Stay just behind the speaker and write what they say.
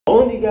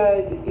Only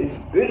guys, it's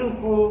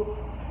beautiful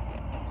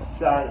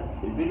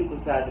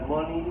Saturday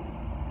morning.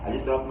 I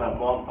just dropped my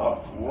mom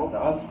off to work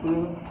at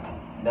hospital.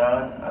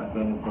 Now I'm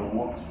going to go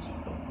work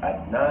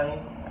at 9,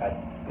 at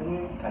 3,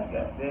 at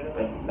later.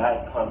 And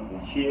like, comment,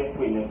 and share,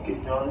 put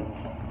notifications.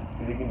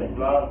 Give me the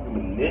blog, give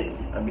me lit,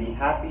 and be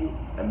happy,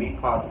 and be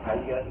positive. How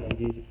you guys?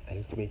 I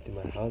just made to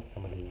my house.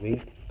 I'm gonna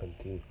wait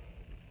until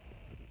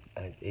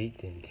at 8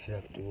 and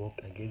head up to work.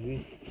 I get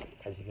this.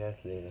 Catch you guys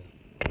later.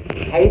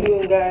 How you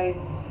doing, guys?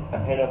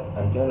 I'm heading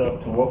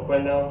up to work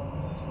right now.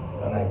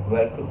 Like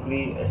very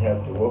quickly and head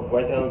up to work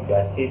right now.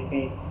 Drive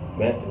safely.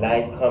 We have to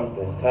like, comment,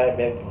 subscribe.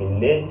 We have to be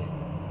lit.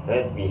 We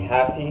have to be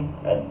happy,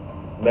 and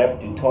we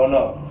have to turn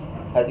up.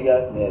 Catch you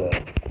guys later.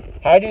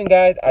 How you doing,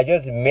 guys? I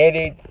just made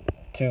it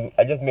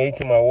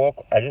to my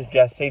work. I just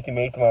drive safely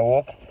made it to my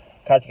work.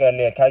 Catch you guys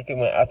later. Catch you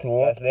guys after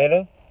work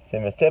later. So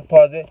I'm gonna stay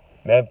positive.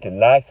 Remember to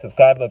like,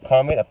 subscribe, and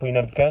comment. I put you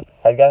notifications.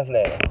 Catch you guys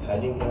later. How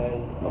you guys?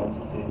 I want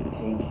to say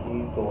thank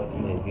you for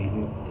watching my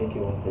video. Thank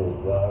you for the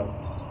vlog.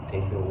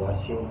 Thank you for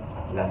watching.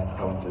 Like,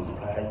 comment,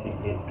 subscribe.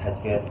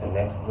 Catch you guys in the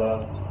next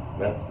vlog.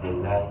 Remember to be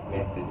like,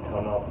 remember to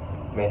turn up,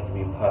 remember to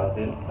be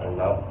positive, and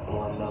love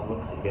one another.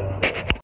 Catch you guys later.